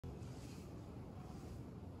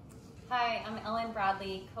Hi, I'm Ellen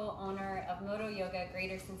Bradley, co-owner of Modo Yoga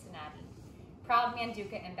Greater Cincinnati, proud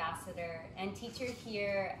Manduka ambassador and teacher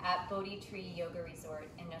here at Bodhi Tree Yoga Resort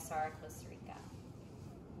in Nosara, Costa Rica.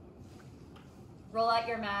 Roll out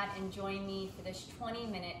your mat and join me for this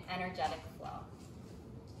 20-minute energetic flow.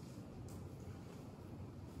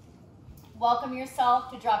 Welcome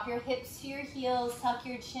yourself to drop your hips to your heels, tuck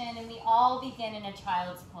your chin, and we all begin in a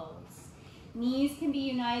child's pose. Knees can be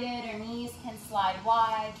united or knees can slide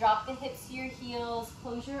wide. Drop the hips to your heels,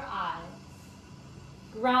 close your eyes.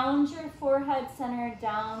 Ground your forehead center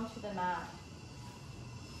down to the mat.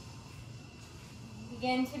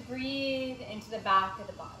 Begin to breathe into the back of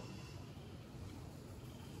the body.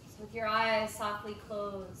 So with your eyes softly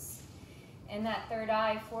closed, and that third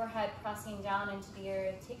eye, forehead pressing down into the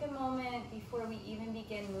earth, take a moment before we even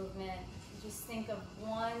begin movement to just think of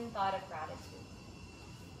one thought of gratitude.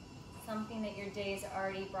 Something that your day's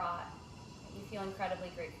already brought that you feel incredibly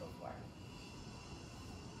grateful for.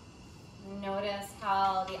 And notice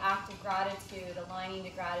how the act of gratitude, aligning to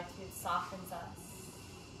gratitude, softens us.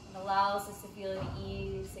 It allows us to feel at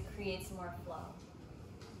ease. It creates more flow.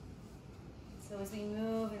 So as we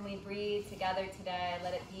move and we breathe together today,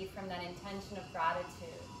 let it be from that intention of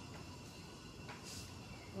gratitude.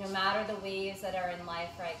 No matter the waves that are in life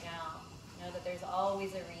right now, know that there's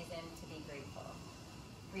always a reason to be grateful.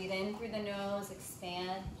 Breathe in through the nose,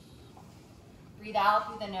 expand. Breathe out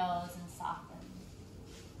through the nose and soften.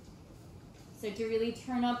 So to really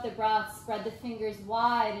turn up the breath, spread the fingers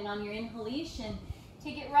wide, and on your inhalation,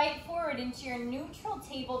 take it right forward into your neutral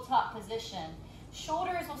tabletop position.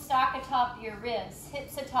 Shoulders will stack atop your wrists,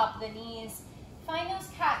 hips atop the knees. Find those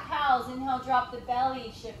cat-cows. Inhale, drop the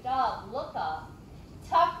belly, shift up, look up.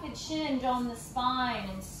 Tuck the chin, dome the spine,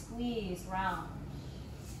 and squeeze round.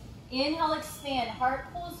 Inhale, expand, heart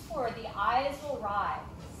pulls forward, the eyes will rise.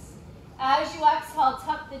 As you exhale,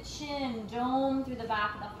 tuck the chin, dome through the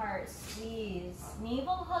back of the heart, squeeze.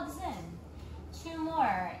 Navel hugs in. 2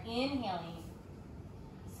 more, inhaling.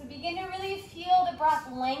 So begin to really feel the breath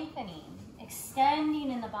lengthening, extending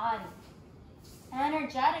in the body,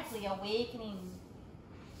 energetically awakening.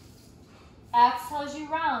 Exhale as you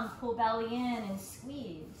round, pull belly in and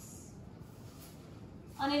squeeze.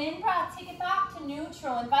 On an in-breath, take it back to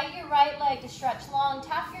neutral. Invite your right leg to stretch long.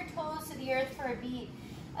 Tap your toes to the earth for a beat.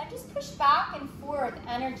 And just push back and forth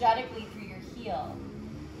energetically through your heel.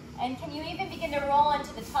 And can you even begin to roll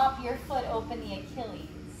into the top of your foot, open the Achilles.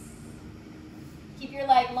 Keep your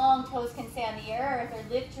leg long, toes can stay on the earth,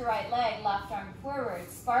 or lift your right leg, left arm forward.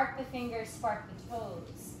 Spark the fingers, spark the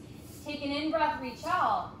toes. Take an in-breath, reach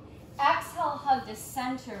out. Exhale, hug to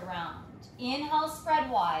center round. Inhale,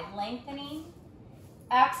 spread wide, lengthening.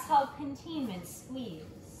 Exhale, containment,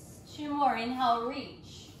 squeeze. 2 more, inhale,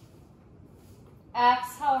 reach.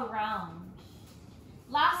 Exhale, round.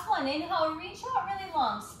 Last one, inhale, reach out really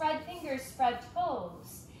long. Spread fingers, spread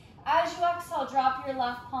toes. As you exhale, drop your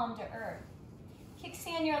left palm to earth.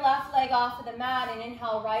 Kickstand your left leg off of the mat and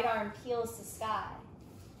inhale, right arm peels to sky.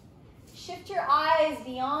 Shift your eyes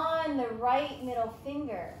beyond the right middle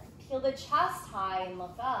finger. Peel the chest high and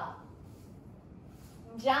look up.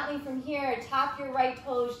 And gently from here, tap your right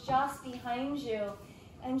toes just behind you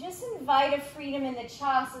and just invite a freedom in the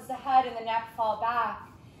chest as the head and the neck fall back.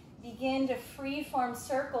 Begin to free-form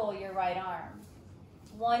circle your right arm.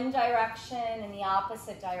 One direction and the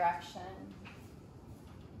opposite direction.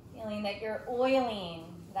 Feeling that you're oiling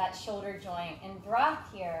that shoulder joint, and breath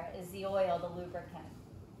here is the oil, the lubricant.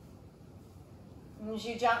 As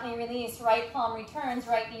you gently release, right palm returns,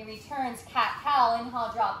 right knee returns, cat-cow,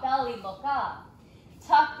 inhale, drop belly, look up.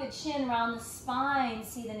 Tuck the chin round the spine,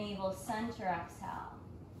 see the navel center, exhale.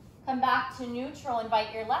 Come back to neutral,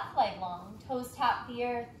 invite your left leg long, toes tap the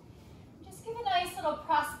earth. Just give a nice little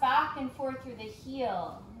press back and forth through the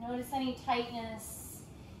heel. Notice any tightness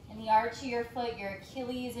in the arch of your foot, your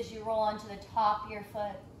Achilles as you roll onto the top of your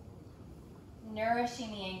foot, nourishing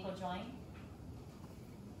the ankle joint.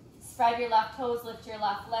 Spread your left toes, lift your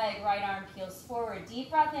left leg, right arm peels forward. Deep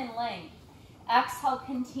breath in, length. Exhale,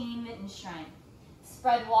 containment and strength.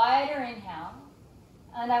 Spread wider, inhale,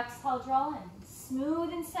 and exhale, draw in.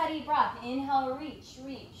 Smooth and steady breath. Inhale, reach,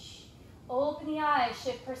 reach. Open the eyes,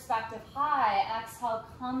 shift perspective high. Exhale,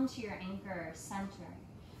 come to your anchor, center.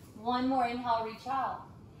 1 more, inhale, reach out.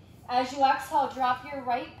 As you exhale, drop your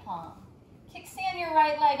right palm. Kickstand your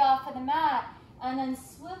right leg off of the mat, and then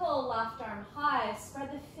swivel left arm high.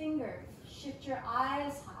 Spread the fingers, shift your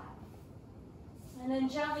eyes high. And then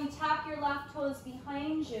gently tap your left toes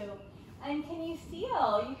behind you. And can you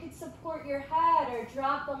feel you could support your head or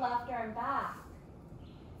drop the left arm back?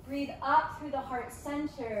 Breathe up through the heart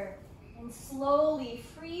center and slowly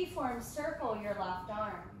free-form circle your left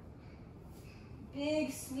arm.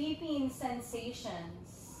 Big sweeping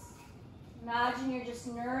sensations. Imagine you're just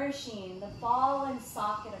nourishing the ball and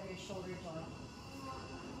socket of your shoulder joint.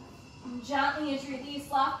 And gently as you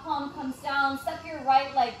release, left palm comes down, step your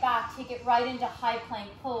right leg back, take it right into high plank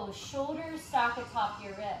pose. Shoulders stack atop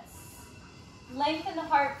your wrists. Lengthen the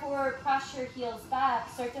heart forward, press your heels back,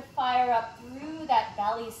 start to fire up through that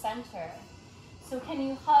belly center. So can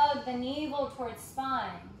you hug the navel towards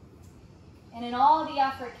spine? And in all the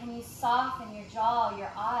effort, can you soften your jaw,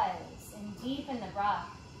 your eyes, and deepen the breath?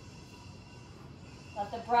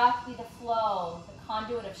 Let the breath be the flow, the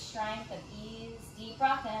conduit of strength, of ease. Deep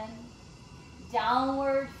breath in.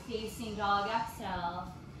 Downward facing dog,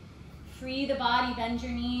 exhale. Free the body, bend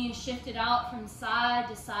your knees, shift it out from side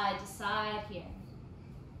to side to side here.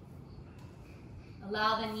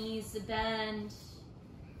 Allow the knees to bend.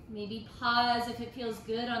 Maybe pause if it feels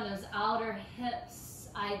good on those outer hips,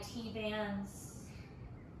 IT bands.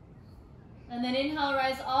 And then inhale,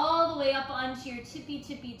 rise all the way up onto your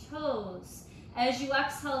tippy toes. As you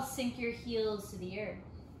exhale, sink your heels to the earth.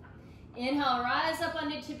 Inhale, rise up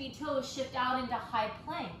onto tippy toes, shift out into high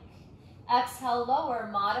plank. Exhale, lower,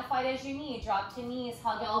 modified as you need. Drop to knees,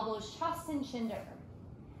 hug elbows, chest and chin to earth.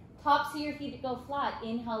 Tops of your feet to go flat.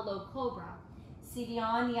 Inhale, low cobra. See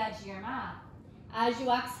beyond the edge of your mat. As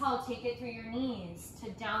you exhale, take it through your knees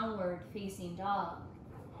to downward facing dog.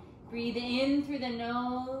 Breathe in through the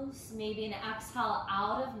nose, maybe an exhale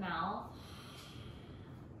out of mouth.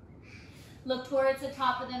 Look towards the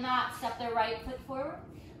top of the mat, step the right foot forward.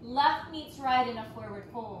 Left meets right in a forward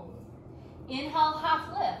fold. Inhale, half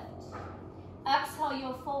lift. Exhale,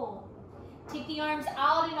 you'll fold. Take the arms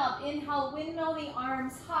out and up. Inhale, windmill the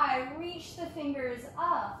arms high. Reach the fingers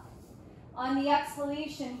up. On the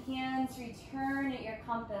exhalation, hands return at your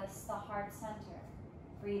compass, the heart center.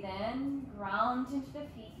 Breathe in, ground into the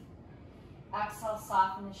feet. Exhale,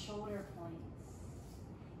 soften the shoulder points.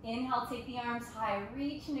 Inhale, take the arms high,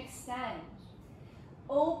 reach and extend.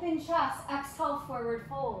 Open chest, exhale, forward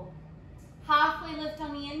fold. Halfway lift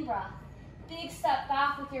on the in-breath. Big step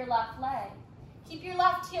back with your left leg. Keep your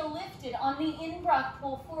left heel lifted. On the in-breath,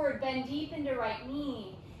 pull forward, bend deep into right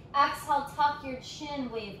knee. Exhale, tuck your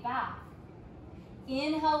chin, wave back.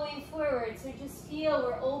 Inhale, wave forward. So just feel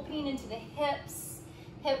we're opening into the hips,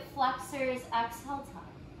 hip flexors, exhale, tuck.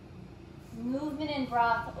 Movement and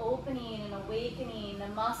breath, opening and awakening the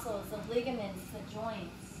muscles, the ligaments, the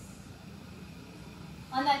joints.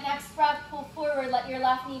 On that next breath, pull forward, let your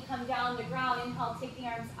left knee come down to ground. Inhale, take the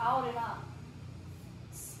arms out and up.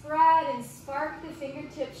 Spread and spark the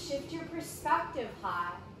fingertips, shift your perspective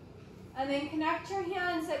high. And then connect your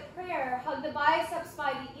hands at prayer, hug the biceps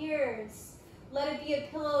by the ears. Let it be a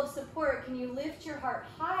pillow of support. Can you lift your heart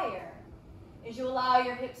higher as you allow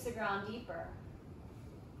your hips to ground deeper?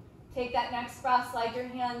 Take that next breath, slide your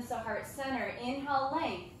hands to heart center. Inhale,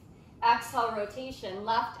 length. Exhale, rotation.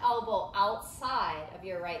 Left elbow outside of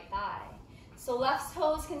your right thigh. So left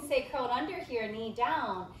toes can stay curled under here, knee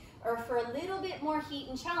down. Or for a little bit more heat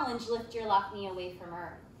and challenge, lift your left knee away from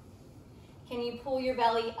earth. Can you pull your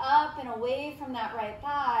belly up and away from that right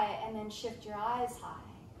thigh and then shift your eyes high?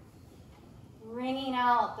 Wringing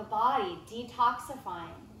out the body, detoxifying.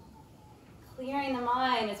 Clearing the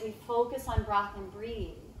mind as we focus on breath and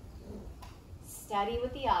breathe. Steady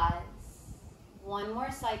with the eyes. One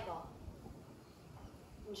more cycle.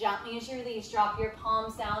 Gently as you release, drop your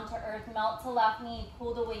palms down to earth, melt to left knee,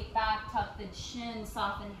 pull the weight back, tuck the chin,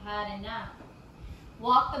 soften head and neck.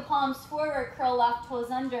 Walk the palms forward, curl left toes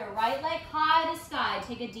under, right leg high to sky,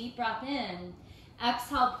 take a deep breath in.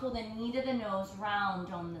 Exhale, pull the knee to the nose, round,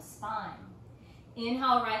 dome the spine.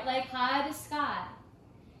 Inhale, right leg high to sky.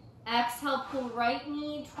 Exhale, pull right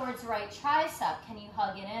knee towards right tricep. Can you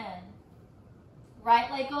hug it in?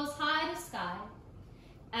 Right leg goes high to sky.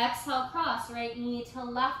 Exhale, cross, right knee to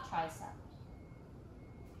left tricep.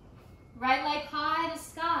 Right leg high to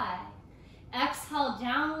sky. Exhale,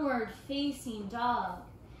 downward facing dog.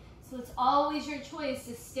 So it's always your choice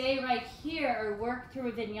to stay right here or work through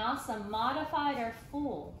a vinyasa, modified or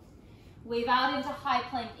full. Wave out into high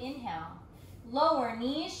plank, inhale. Lower,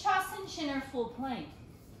 knees, chest, and chin are full plank.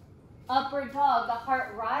 Upward dog, the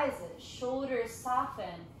heart rises, shoulders soften.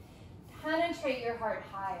 Penetrate your heart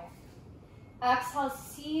higher. Exhale,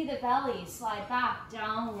 see the belly slide back,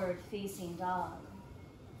 downward facing dog.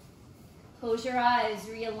 Close your eyes,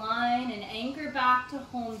 realign, and anchor back to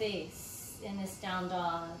home base in this down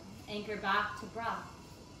dog. Anchor back to breath.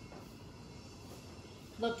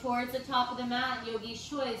 Look towards the top of the mat, yogi's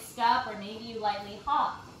choice, step, or maybe you lightly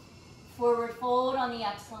hop. Forward fold on the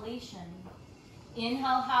exhalation.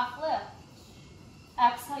 Inhale, half lift.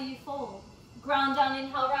 Exhale, you fold. Ground down,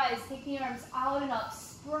 inhale, rise. Take the arms out and up.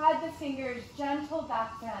 Spread the fingers, gentle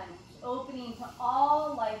back bend, opening to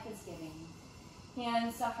all life is giving.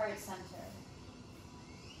 Hands to heart center.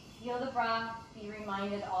 Feel the breath, be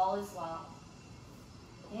reminded all is well.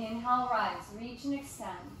 Inhale, rise, reach and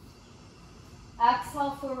extend.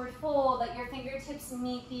 Exhale, forward fold, let your fingertips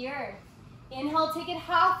meet the earth. Inhale, take it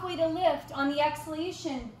halfway to lift. On the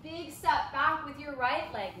exhalation, big step back with your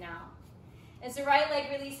right leg now. As the right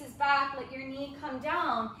leg releases back, let your knee come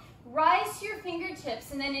down. Rise to your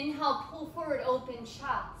fingertips and then inhale, pull forward, open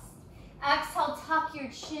chest. Exhale, tuck your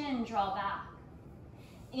chin, draw back.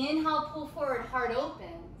 Inhale, pull forward, heart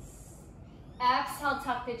opens. Exhale,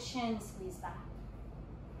 tuck the chin, squeeze back.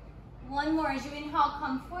 One more, as you inhale,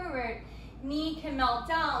 come forward. Knee can melt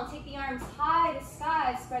down. Take the arms high to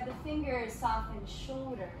sky. Spread the fingers, soften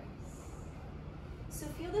shoulders. So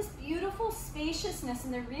feel this beautiful spaciousness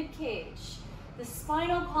in the rib cage. The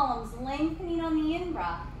spinal columns lengthening on the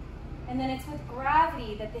in-breath. And then it's with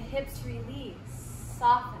gravity that the hips release.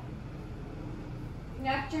 Soften.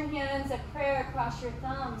 Connect your hands at prayer across your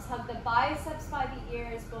thumbs. Hug the biceps by the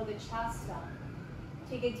ears. Blow the chest up.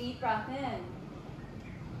 Take a deep breath in.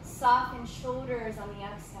 Soften shoulders on the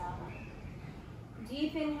exhale.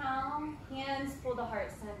 Deep inhale, hands pull the heart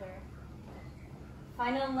center.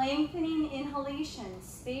 Find a lengthening inhalation,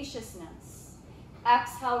 spaciousness.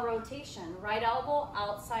 Exhale, rotation. Right elbow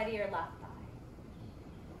outside of your left thigh.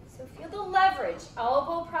 So feel the leverage.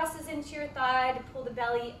 Elbow presses into your thigh to pull the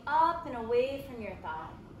belly up and away from your thigh.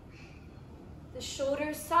 The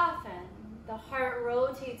shoulders soften. The heart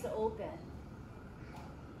rotates open.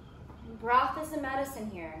 Breath is a medicine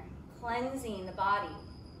here, cleansing the body.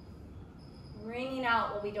 Wringing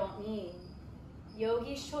out what we don't need.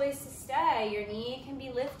 Yogi's choice to stay. Your knee can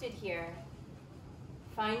be lifted here.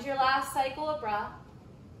 Find your last cycle of breath.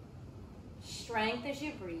 Strength as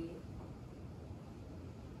you breathe.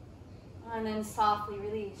 And then softly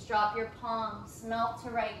release. Drop your palms. Melt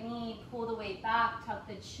to right knee. Pull the weight back. Tuck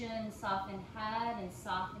the chin. Soften head and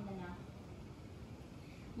soften the neck.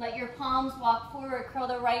 Let your palms walk forward. Curl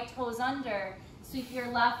the right toes under. Sweep your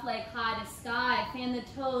left leg high to sky. Fan the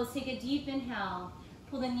toes. Take a deep inhale.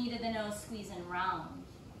 Pull the knee to the nose. Squeeze and round.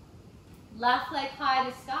 Left leg high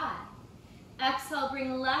to sky. Exhale.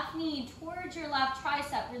 Bring left knee towards your left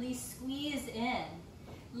tricep. Release. Squeeze in.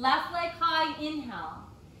 Left leg high. Inhale.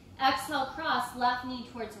 Exhale. Cross. Left knee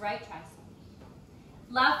towards right tricep.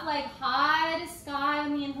 Left leg high to sky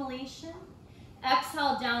on the inhalation.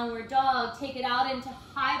 Exhale. Downward dog. Take it out into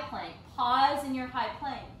high plank. Pause in your high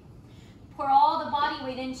plank. Pour all the body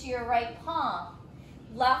weight into your right palm,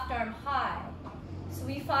 left arm high. So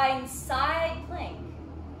we find side plank.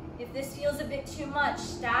 If this feels a bit too much,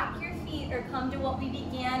 stack your feet or come to what we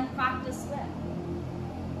began practice with.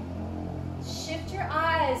 Shift your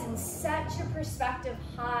eyes and set your perspective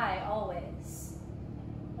high always.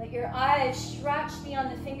 Let your eyes stretch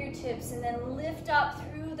beyond the fingertips and then lift up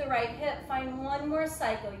through the right hip. Find one more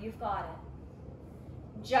cycle, you've got it.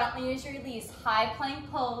 Gently as you release, high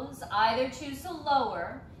plank pose. Either choose to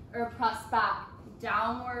lower or press back,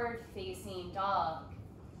 downward facing dog.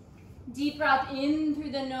 Deep breath in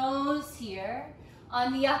through the nose here.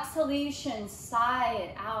 On the exhalation, sigh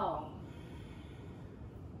it out.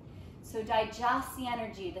 So digest the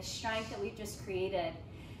energy, the strength that we've just created.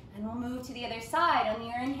 And we'll move to the other side. On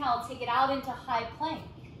your inhale, take it out into high plank.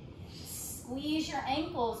 Squeeze your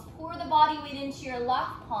ankles, pour the body weight into your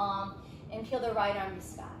left palm, and peel the right arm to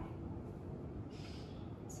sky.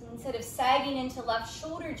 So instead of sagging into left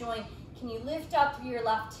shoulder joint, can you lift up through your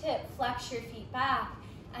left hip, flex your feet back,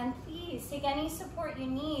 and please take any support you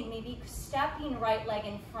need, maybe stepping right leg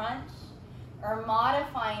in front, or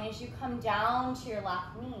modifying as you come down to your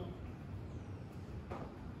left knee.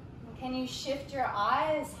 And can you shift your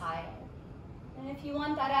eyes higher? And if you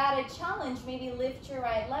want that added challenge, maybe lift your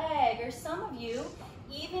right leg, or some of you,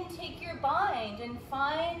 even take your bind and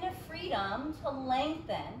find a freedom to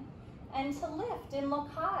lengthen and to lift and look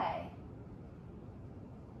high.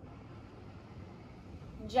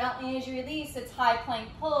 Gently as you release, it's high plank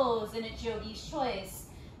pose and it's yogi's choice.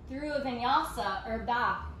 Through a vinyasa or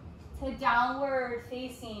back to downward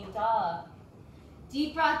facing dog.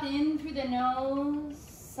 Deep breath in through the nose,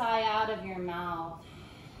 sigh out of your mouth.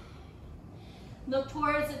 Look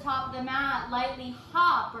towards the top of the mat, lightly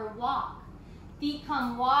hop or walk. Feet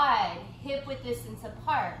come wide, hip width distance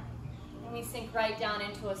apart. And we sink right down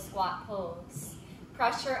into a squat pose.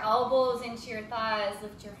 Press your elbows into your thighs,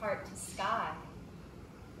 lift your heart to sky.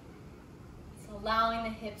 So allowing the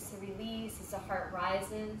hips to release as the heart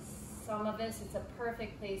rises. Some of us, it's a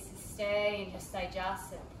perfect place to stay and just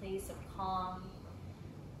digest a place of calm,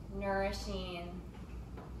 nourishing,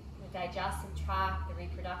 the digestive tract, the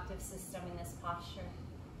reproductive system in this posture.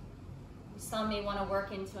 Some may want to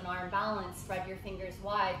work into an arm balance. Spread your fingers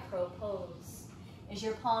wide, crow pose. As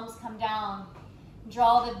your palms come down,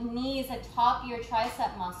 draw the knees atop your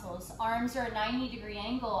tricep muscles. Arms are a 90-degree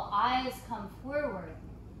angle. Eyes come forward.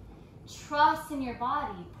 Trust in your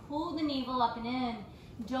body. Pull the navel up and in.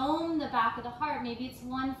 Dome the back of the heart. Maybe it's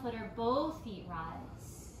one foot or both feet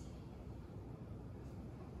rise.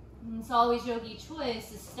 And it's always yogi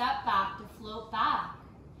choice to step back, to float back,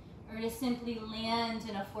 or to simply land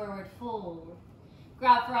in a forward fold.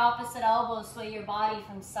 Grab for opposite elbows, sway your body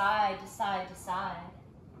from side to side to side.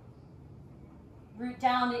 Root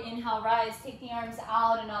down to inhale, rise. Take the arms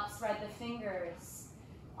out and up, spread the fingers.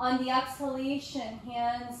 On the exhalation,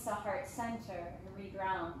 hands to heart center,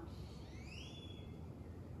 reground.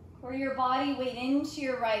 Pour your body weight into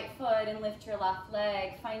your right foot and lift your left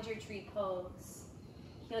leg. Find your tree pose.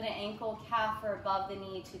 Heel to ankle, calf, or above the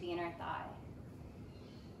knee to the inner thigh.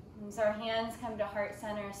 As our hands come to heart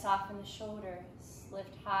center, soften the shoulders.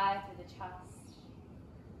 Lift high through the chest.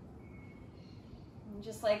 And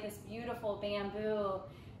just like this beautiful bamboo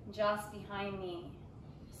just behind me,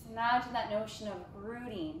 just imagine that notion of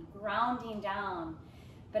rooting, grounding down.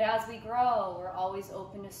 But as we grow, we're always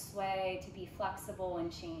open to sway, to be flexible and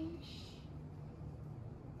change.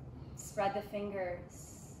 Spread the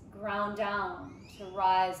fingers, ground down to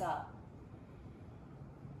rise up.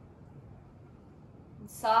 And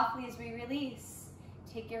softly as we release,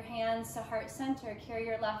 take your hands to heart center, carry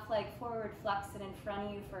your left leg forward, flex it in front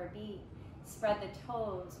of you for a beat. Spread the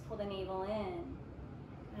toes, pull the navel in,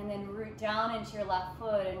 and then root down into your left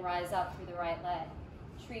foot and rise up through the right leg.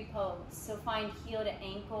 Tree pose. So find heel to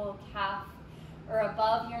ankle, calf, or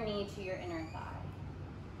above your knee to your inner thigh.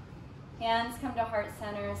 Hands come to heart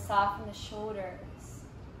center, soften the shoulders.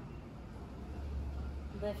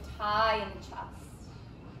 Lift high in the chest.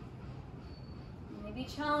 Maybe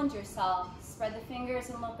challenge yourself. Spread the fingers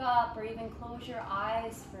and look up, or even close your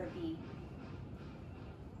eyes for a beat.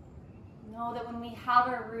 Know that when we have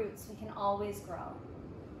our roots, we can always grow.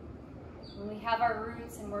 When we have our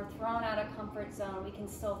roots and we're thrown out of comfort zone, we can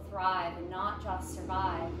still thrive and not just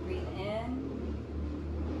survive. Breathe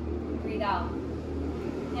in, breathe out.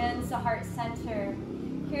 Hands to heart center.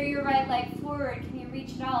 Carry your right leg forward. Can you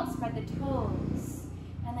reach it out? Spread the toes.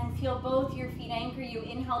 And then feel both your feet anchor you.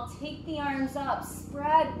 Inhale, take the arms up,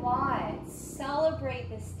 spread wide. Celebrate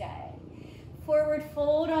this day. Forward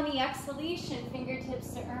fold on the exhalation,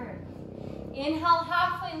 fingertips to earth. Inhale,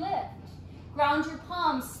 halfway lift. Ground your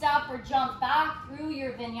palms, step or jump back through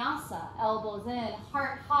your vinyasa. Elbows in,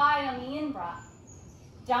 heart high on the in-breath.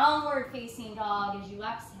 Downward facing dog as you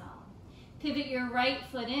exhale. Pivot your right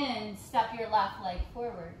foot in, step your left leg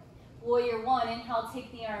forward. Warrior one, inhale,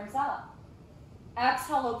 take the arms up.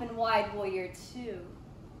 Exhale, open wide, warrior two.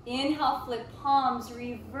 Inhale, flip palms,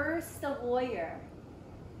 reverse the warrior.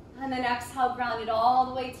 And then exhale, ground it all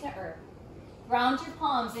the way to earth. Ground your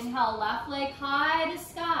palms, inhale, left leg high to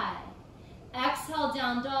sky. Exhale,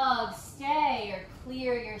 down dog, stay or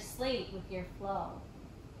clear your slate with your flow.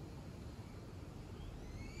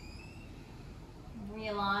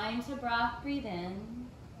 Realign to breath, breathe in.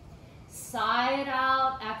 Sigh it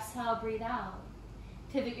out, exhale, breathe out.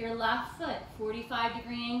 Pivot your left foot,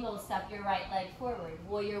 45-degree angle, step your right leg forward.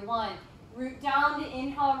 Warrior one, root down to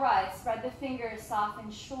inhale, rise. Spread the fingers,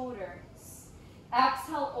 soften shoulders.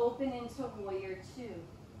 Exhale, open into warrior two.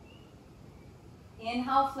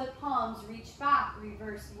 Inhale, flip palms, reach back,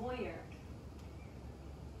 reverse warrior.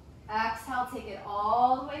 Exhale, take it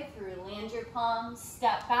all the way through. Land your palms,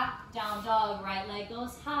 step back, down dog, right leg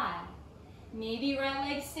goes high. Maybe right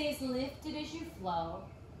leg stays lifted as you flow.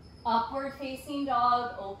 Upward facing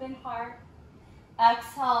dog, open heart.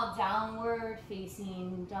 Exhale, downward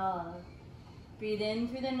facing dog. Breathe in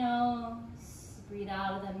through the nose, breathe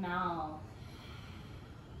out of the mouth.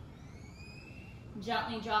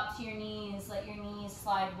 Gently drop to your knees, let your knees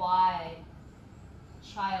slide wide.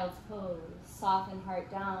 Child's pose, soften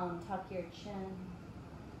heart down, tuck your chin.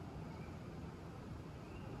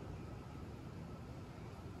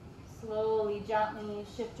 Slowly, gently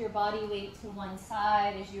shift your body weight to one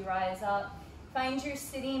side as you rise up. Find your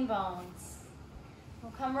sitting bones.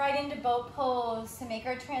 We'll come right into boat pose to make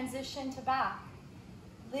our transition to back.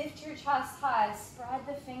 Lift your chest high, spread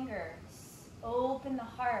the fingers, open the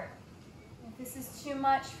heart. If this is too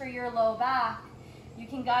much for your low back, you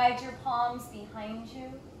can guide your palms behind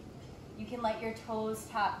you. You can let your toes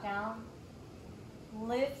tap down.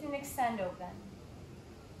 Lift and extend open.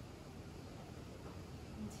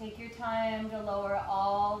 And take your time to lower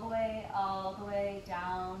all the way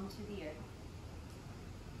down to the earth.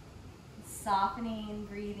 Softening,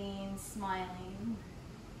 breathing, smiling.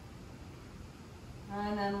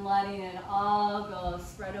 And then letting it all go.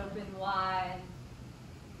 Spread open wide.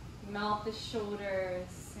 Melt the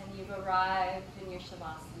shoulders, and you've arrived in your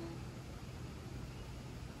Shavasana.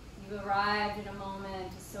 You've arrived in a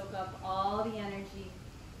moment to soak up all the energy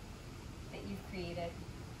that you've created,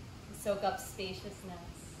 to soak up spaciousness.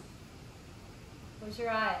 Close your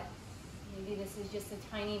eyes. Maybe this is just a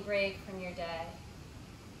tiny break from your day.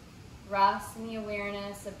 Rest in the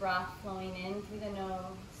awareness of breath flowing in through the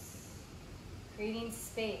nose, creating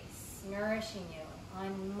space, nourishing you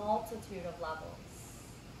on multitude of levels.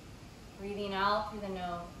 Breathing out through the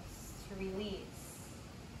nose to release,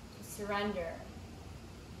 to surrender,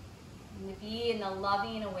 and to be in the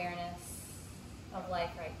loving awareness of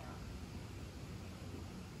life right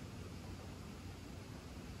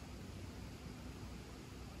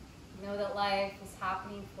now. Know that life is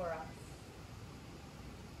happening for us.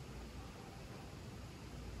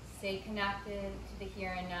 Stay connected to the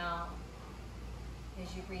here and now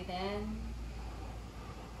as you breathe in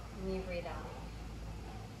and you breathe out.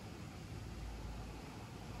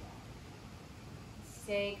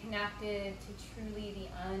 Stay connected to truly the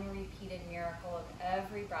unrepeated miracle of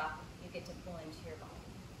every breath you get to pull into your body.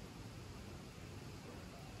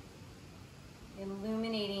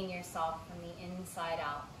 Illuminating yourself from the inside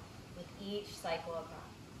out with each cycle of breath.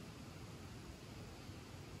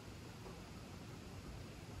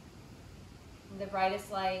 The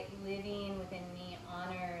brightest light living within me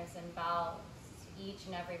honors and bows to each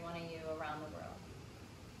and every one of you around the world.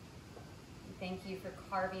 And thank you for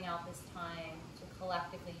carving out this time to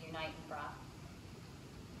collectively unite in breath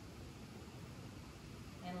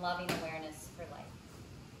and loving awareness for life.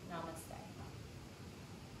 Namaste.